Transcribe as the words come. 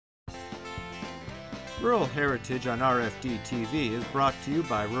Rural Heritage on RFD TV is brought to you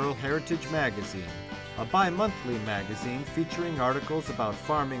by Rural Heritage Magazine, a bi-monthly magazine featuring articles about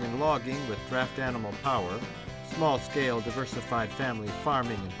farming and logging with draft animal power, small-scale diversified family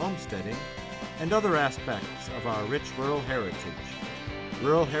farming and homesteading, and other aspects of our rich rural heritage.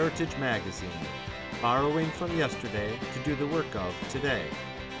 Rural Heritage Magazine, borrowing from yesterday to do the work of today.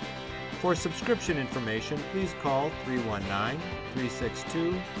 For subscription information, please call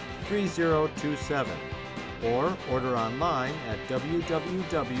 319-362-3027 or order online at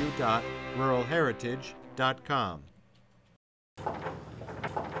www.ruralheritage.com.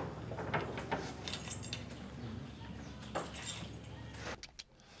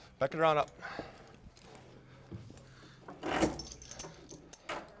 Back it around up.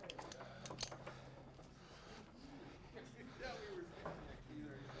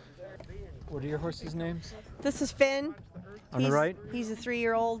 What are your horses' names? This is Finn. On the right? He's a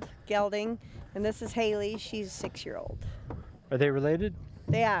 3-year-old gelding, and this is Haley. She's a 6-year-old. Are they related?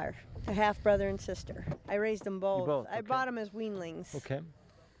 They are a half brother and sister. I raised them both. You both, I okay. bought them as weanlings. Okay.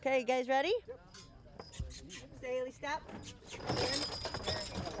 Okay, you guys ready? Stay, Haley, stop.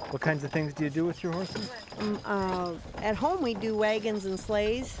 What kinds of things do you do with your horses? At home, we do wagons and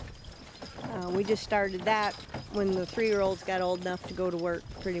sleighs. We just started that when the 3-year-olds got old enough to go to work,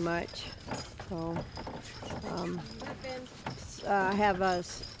 pretty much. So, I have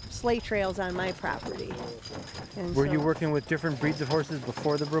sleigh trails on my property. And Were you working with different breeds of horses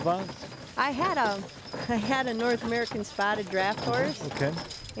before the Brabants? I had a North American spotted draft horse. Okay.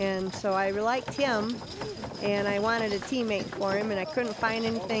 And so I liked him, and I wanted a teammate for him, and I couldn't find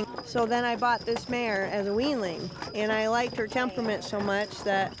anything. So then I bought this mare as a weanling, and I liked her temperament so much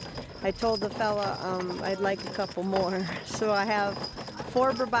that I told the fella I'd like a couple more. So I have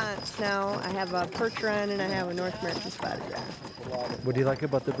 4 Brabants now. I have a Percheron and I have a North American spotted draft. What do you like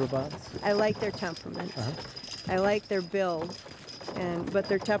about the Brabants? I like their temperament. I like their build, but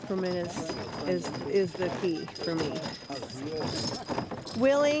their temperament is the key for me.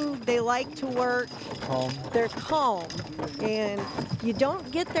 Willing, they like to work. Calm. They're calm, and you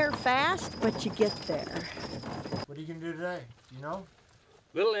don't get there fast, but you get there. What are you gonna do today? Do you know?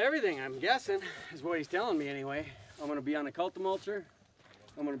 Little of everything, I'm guessing, is what he's telling me anyway. I'm gonna be on the cultimulcher.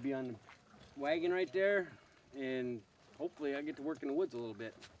 I'm gonna be on the wagon right there, and hopefully I get to work in the woods a little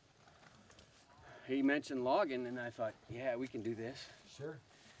bit. He mentioned logging, and I thought, yeah, we can do this. Sure,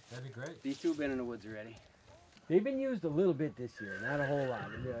 that'd be great. These two have been in the woods already. They've been used a little bit this year, not a whole lot.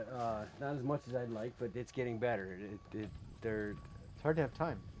 Not as much as I'd like, but it's getting better. It's hard to have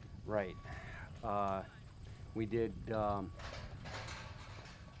time. Right. We did a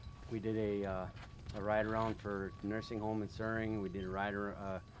ride around for nursing home in Suring. We did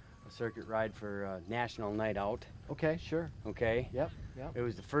a circuit ride for National Night Out. Okay, sure. Okay. Yep. It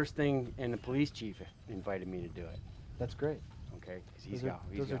was the first thing, and the police chief invited me to do it. That's great. Okay. 'Cause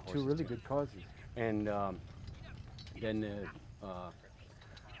Those are two really good causes. And then the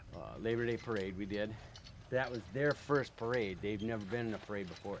Labor Day parade we did. That was their first parade. They've never been in a parade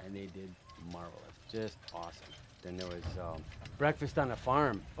before, and they did marvelous. Just awesome. Then there was breakfast on the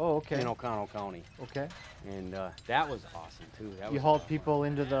farm. Oh, okay. In O'Connell County. Okay. And that was awesome too. You hauled people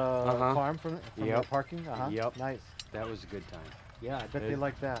into the farm from Yep. the parking? Yep. Nice. That was a good time. Yeah, I bet they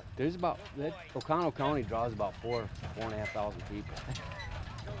like that. There's about, O'Connell County draws about 4,500 people.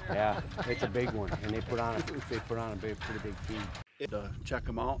 Yeah, it's a big one, and they put on a pretty big feed. To check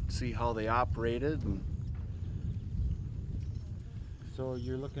them out, see how they operated. And So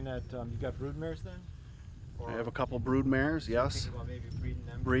you're looking at, you got brood mares then? I have a couple brood mares, yes. Think about maybe breeding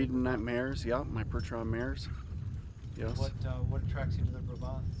them? Breeding that mares, yeah, my Percheron mares. Yes. What attracts you to the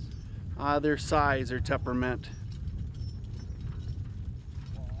Brabants? Their size, their temperament.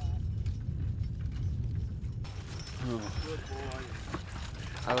 Oh.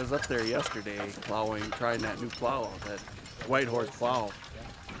 I was up there yesterday plowing, trying that new plow, that white horse plow.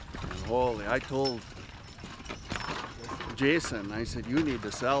 And holy, I told Jason, I said, you need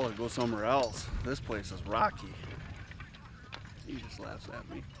to sell or go somewhere else. This place is rocky. He just laughs at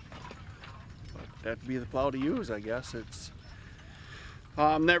me. But that'd be the plow to use, I guess. It's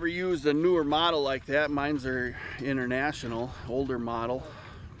never used a newer model like that. Mine's their international, older model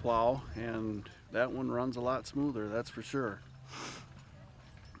plow, and that one runs a lot smoother, that's for sure.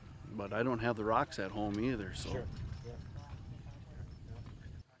 But I don't have the rocks at home either, so. Sure.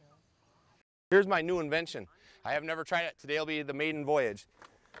 Here's my new invention. I have never tried it. Today will be the maiden voyage.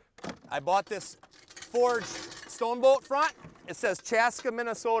 I bought this forged stoneboat front. It says Chaska,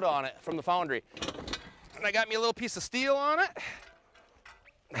 Minnesota on it from the foundry. And I got me a little piece of steel on it.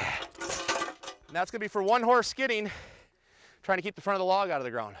 And that's gonna be for one horse skidding, trying to keep the front of the log out of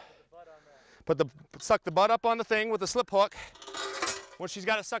the ground. Suck the butt up on the thing with the slip hook. Once she's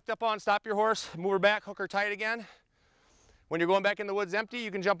got it sucked up on, stop your horse, move her back, hook her tight again. When you're going back in the woods empty,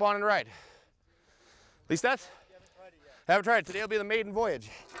 you can jump on and ride. At least that's, haven't tried it. Today will be the maiden voyage.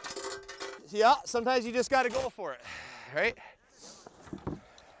 Yeah, sometimes you just got to go for it, right?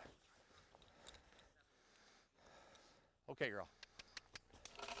 Okay, girl.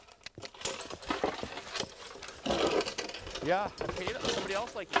 Yeah, I paid somebody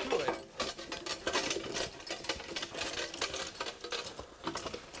else like you do it.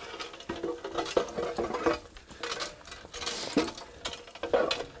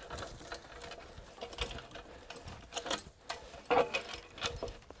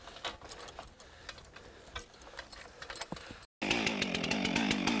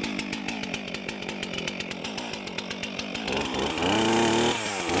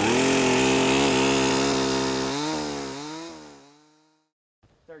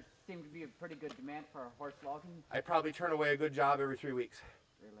 There seemed to be a pretty good demand for horse logging. I probably turn away a good job every 3 weeks.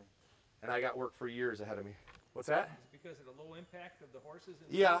 Really? And I got work for years ahead of me. What's that? It's because of the low impact of the horses?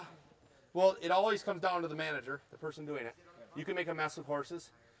 Yeah. Well, it always comes down to the manager, the person doing it. You can make a mess with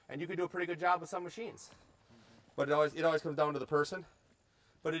horses, and you can do a pretty good job with some machines. But it always comes down to the person.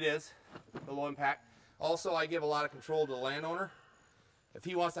 But it is the low impact. Also, I give a lot of control to the landowner. If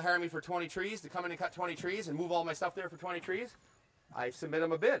he wants to hire me for 20 trees, to come in and cut 20 trees and move all my stuff there for 20 trees, I submit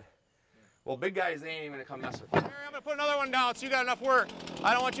him a bid. Well, big guys, they ain't even gonna come mess with me. Here, I'm gonna put another one down so you got enough work.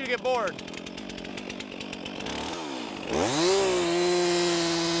 I don't want you to get bored.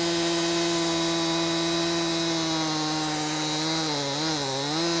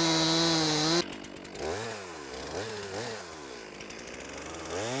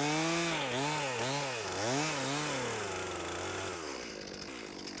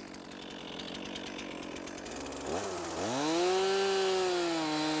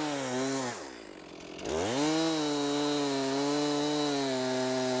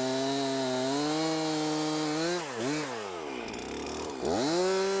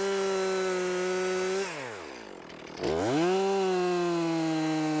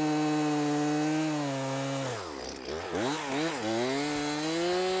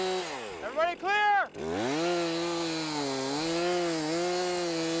 Everybody clear?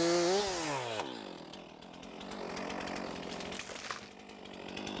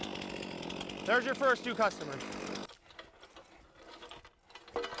 There's your first 2 customers.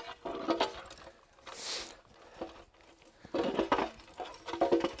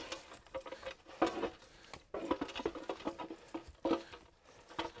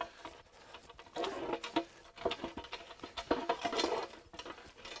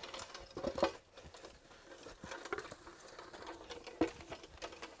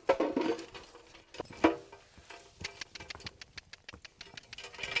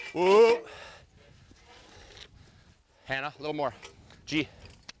 Whoa. Hannah, a little more. G.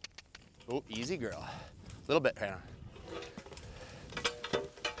 Oh, easy girl. A little bit, Hannah.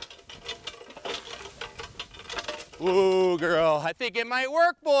 Ooh, girl. I think it might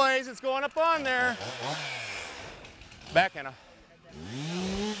work, boys. It's going up on there. Back, Hannah.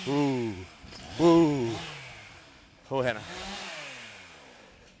 Ooh. Ooh. Oh, Hannah.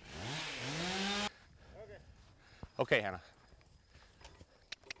 Okay, Hannah.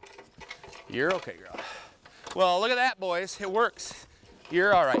 You're okay, girl. Well, look at that, boys. It works.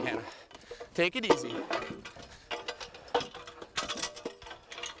 You're all right, Hannah. Take it easy.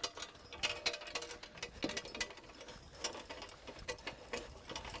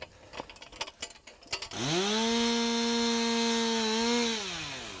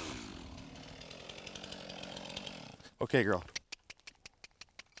 Okay, girl.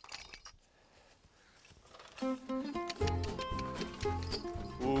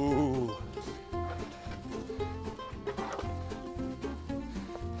 Ooh.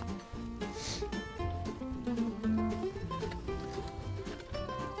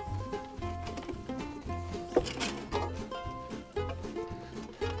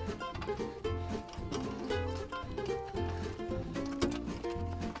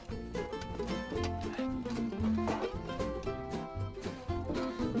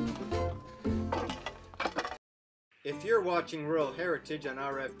 If you're watching Rural Heritage on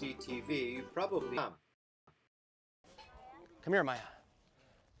RFD TV, you probably Come here, Maya.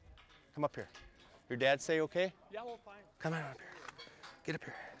 Come up here. Your dad say okay? Yeah, well, fine. Come on up here. Get up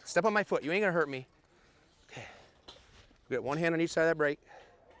here. Step on my foot. You ain't gonna hurt me. Okay. We got one hand on each side of that brake.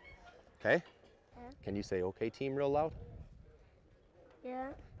 Okay? Yeah. Can you say okay, team, real loud? Yeah.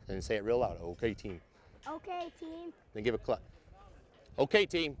 Then say it real loud. Okay, team. Okay, team. Then give a clap. Okay,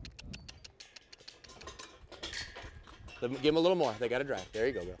 team. Give them a little more. They gotta drive. There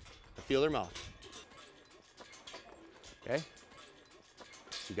you go, girl. Feel their mouth. Okay?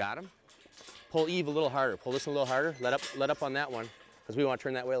 You got him? Pull Eve a little harder. Pull this a little harder. Let up on that one, because we want to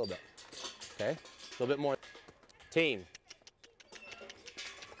turn that way a little bit. Okay? A little bit more. Tame.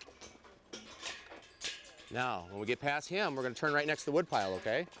 Now, when we get past him, we're going to turn right next to the wood pile,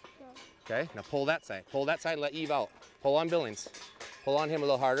 okay? Okay, now pull that side. Pull that side and let Eve out. Pull on Billings. Pull on him a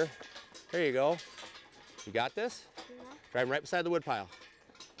little harder. There you go. You got this? Yeah. Drive him right beside the wood pile.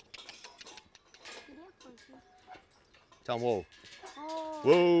 Tell him whoa. Oh.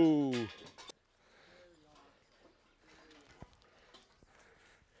 Whoa.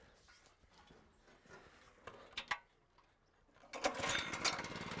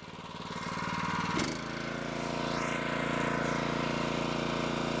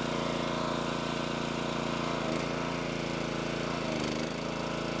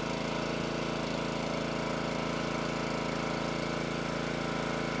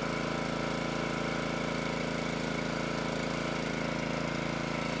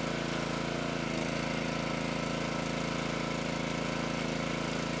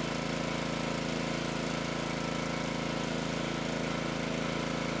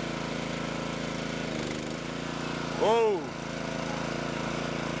 Whoa!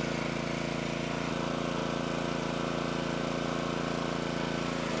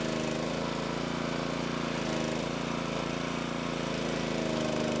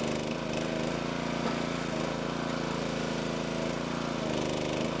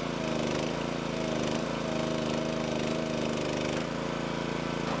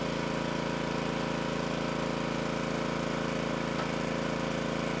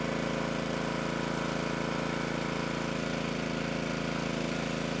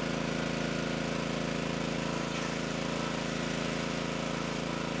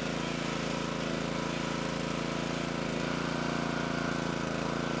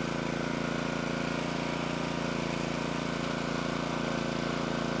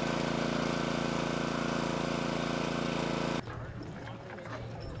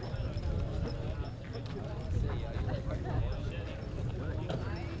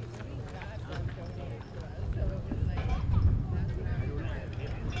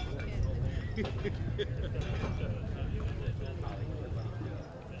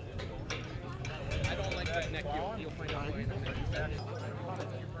 I don't like that neck. You'll find out why.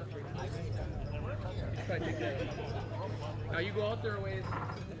 Try to take that. Now you go out there a ways,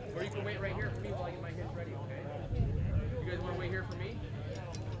 or you can wait right here for me while I get my hitch ready, okay? You guys want to wait here for me?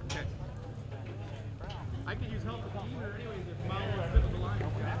 Okay. I could use help with the heater anyways if Mom wants to fit the line,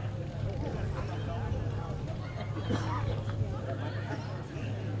 okay?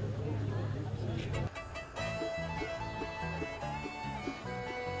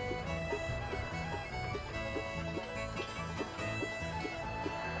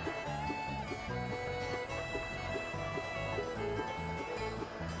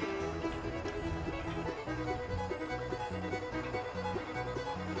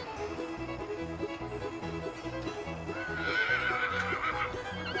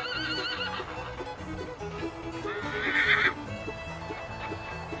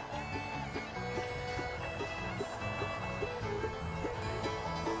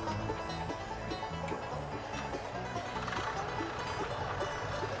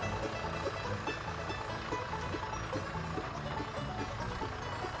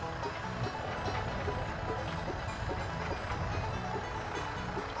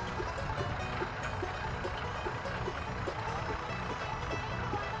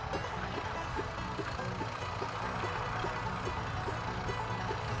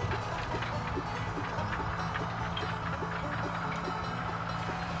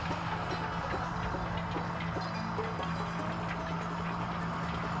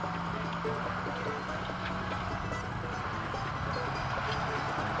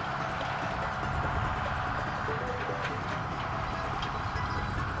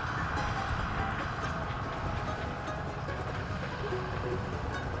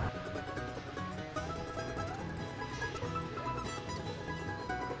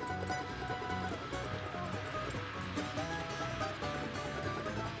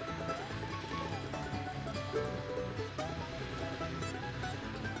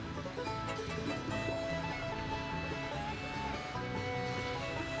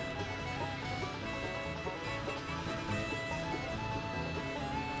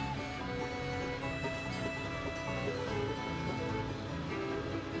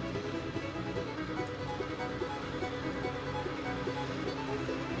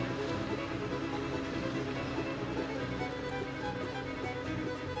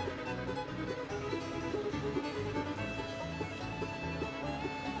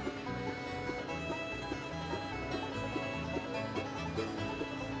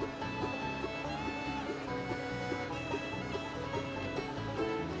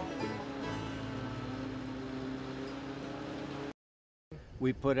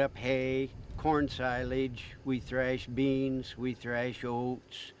 We put up hay, corn silage, we thrash beans, we thrash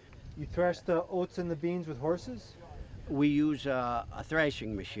oats. You thrash the oats and the beans with horses? We use a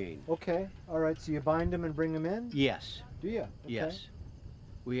thrashing machine. Okay, all right, so you bind them and bring them in? Yes. Do you? Okay. Yes.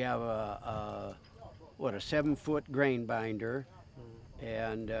 We have a 7-foot grain binder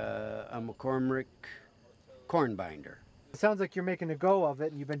and a McCormick corn binder. It sounds like you're making a go of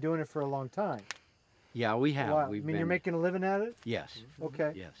it and you've been doing it for a long time. Yeah, we have. Wow. You're making a living at it? Yes.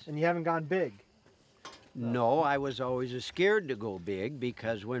 Okay. Yes. And you haven't gone big? No, I was always scared to go big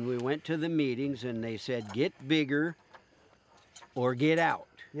because when we went to the meetings and they said, get bigger or get out.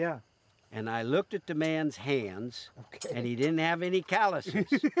 Yeah. And I looked at the man's hands, okay. And he didn't have any calluses.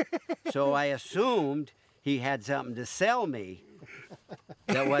 So I assumed he had something to sell me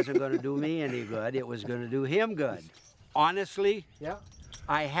that wasn't going to do me any good. It was going to do him good. Honestly, yeah.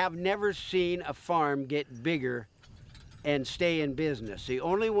 I have never seen a farm get bigger and stay in business. The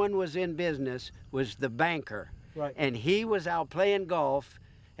only one was in business was the banker. Right. And he was out playing golf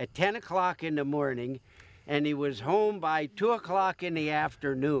at 10 o'clock in the morning, and he was home by 2 o'clock in the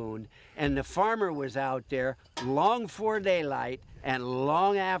afternoon, and the farmer was out there long before daylight and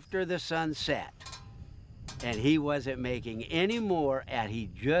long after the sun set. And he wasn't making any more, and he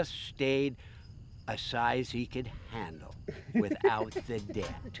just stayed a size he could handle without the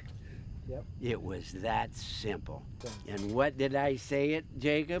debt. Yep. It was that simple. And what did I say it,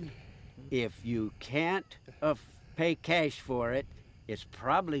 Jacob? If you can't pay cash for it, it's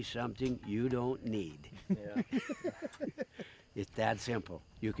probably something you don't need. Yeah. It's that simple.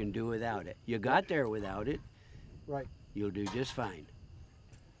 You can do without it. You got there without it. Right. You'll do just fine.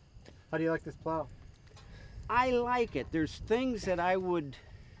 How do you like this plow? I like it. There's things that I would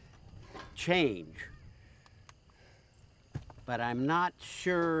change, but I'm not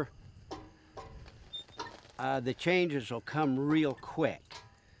sure the changes will come real quick.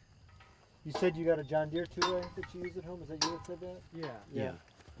 You said you got a John Deere two-way that you use at home? Is that you that said that? Yeah.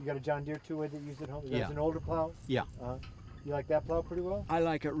 You got a John Deere two-way that you use at home? Is Yeah. that an older plow? Yeah. You like that plow pretty well? I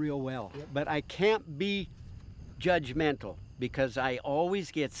like it real well, Yep. but I can't be judgmental because I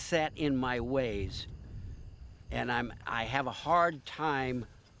always get set in my ways, and I have a hard time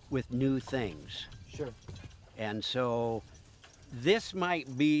with new things. Sure. And so this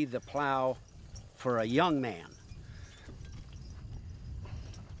might be the plow for a young man.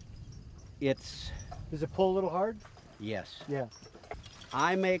 Does it pull a little hard? Yes. Yeah.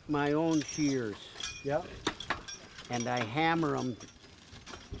 I make my own shears. Yeah. And I hammer them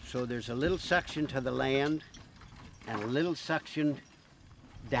so there's a little suction to the land and a little suction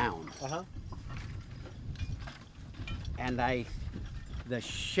down. Uh-huh. And the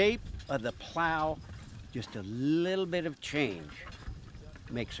shape of the plow, just a little bit of change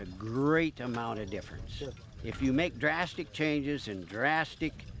makes a great amount of difference. Sure. If you make drastic changes and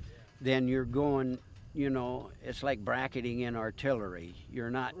then you're going, you know, it's like bracketing in artillery. You're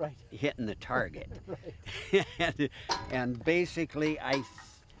not right. hitting the target. Right. and basically,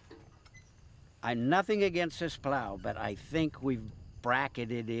 I'm nothing against this plow, but I think we've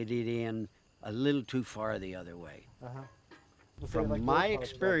bracketed it in a little too far the other way. Uh-huh. From my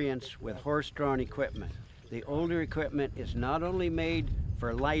experience with horse-drawn equipment, the older equipment is not only made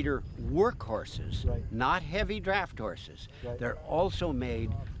for lighter work horses, right. not heavy draft horses. Right. They're also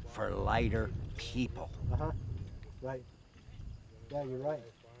made for lighter people. Uh-huh. Right. Yeah, you're right.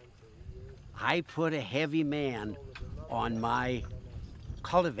 I put a heavy man on my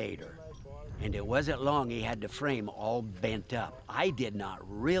cultivator, and it wasn't long he had the frame all bent up. I did not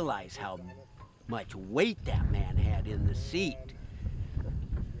realize how much weight that man had in the seat.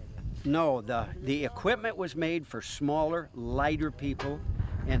 No, the equipment was made for smaller, lighter people,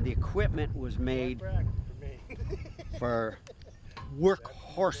 and the equipment was made for work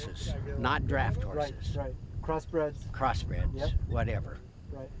horses, not draft horses. Right, right. Crossbreds. Crossbreds, Yep. whatever.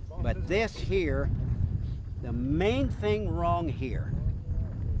 Right. But this here, the main thing wrong here,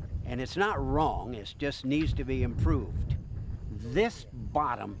 and it's not wrong, it just needs to be improved. This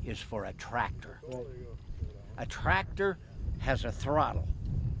bottom is for a tractor. Right. A tractor has a throttle,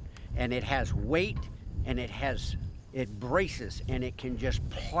 and it has weight, and it braces, and it can just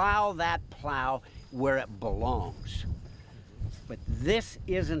plow that plow where it belongs. But this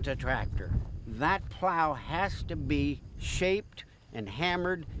isn't a tractor. That plow has to be shaped and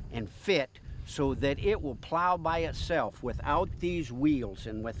hammered and fit so that it will plow by itself without these wheels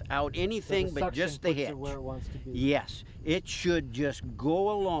and without anything So the but just the suction puts hitch. it where it wants to be. Yes, it should just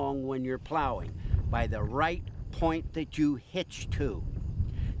go along when you're plowing by the right point that you hitch to.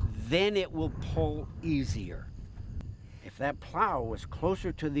 Then it will pull easier. If that plow was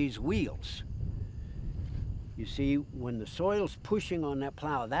closer to these wheels, You see, when the soil's pushing on that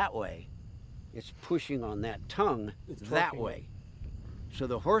plow that way, it's pushing on that tongue that way. So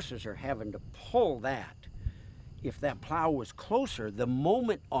the horses are having to pull that. If that plow was closer, the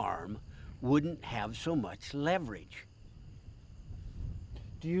moment arm wouldn't have so much leverage.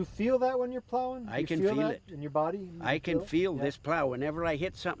 Do you feel that when you're plowing? I can feel it in your body. I can feel this plow. Whenever I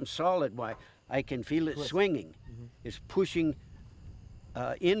hit something solid, why I can feel it swinging. It's pushing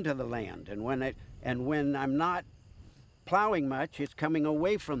into the land, and when I'm not plowing much, it's coming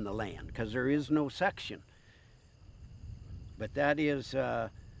away from the land because there is no section. But that is,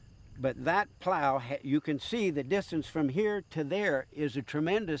 but that plow, you can see the distance from here to there is a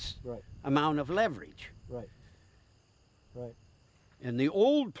tremendous amount of leverage. Right. Right. And the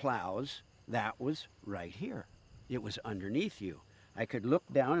old plows, that was right here. It was underneath you. I could look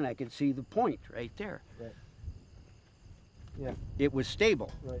down and I could see the point right there. Right. Yeah. It was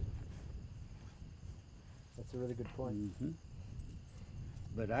stable. Right. That's a really good point.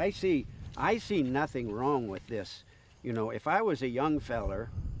 But I see nothing wrong with this. You know, if I was a young feller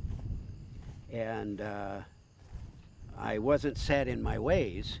and I wasn't set in my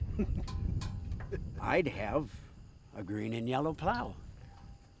ways, I'd have a green and yellow plow.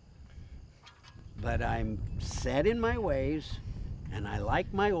 But I'm set in my ways, and I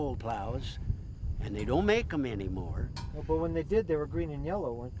like my old plows, and they don't make them anymore. Oh, but when they did, they were green and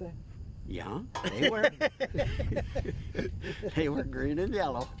yellow, weren't they? Yeah, they were. They were green and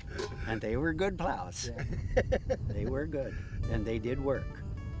yellow, and they were good plows. Yeah. They were good, and they did work.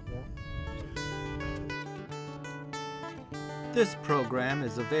 Yeah. This program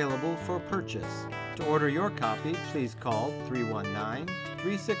is available for purchase. To order your copy, please call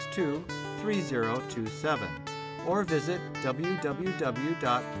 319-362-3027 or visit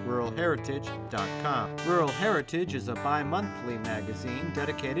www.ruralheritage.com. Rural Heritage is a bi-monthly magazine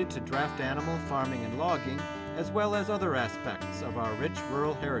dedicated to draft animal farming and logging, as well as other aspects of our rich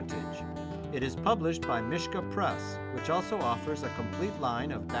rural heritage. It is published by Mishka Press, which also offers a complete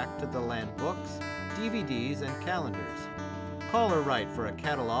line of back-to-the-land books, DVDs, and calendars. Call or write for a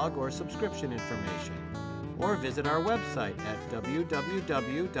catalog or subscription information, or visit our website at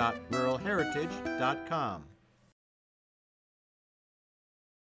www.ruralheritage.com.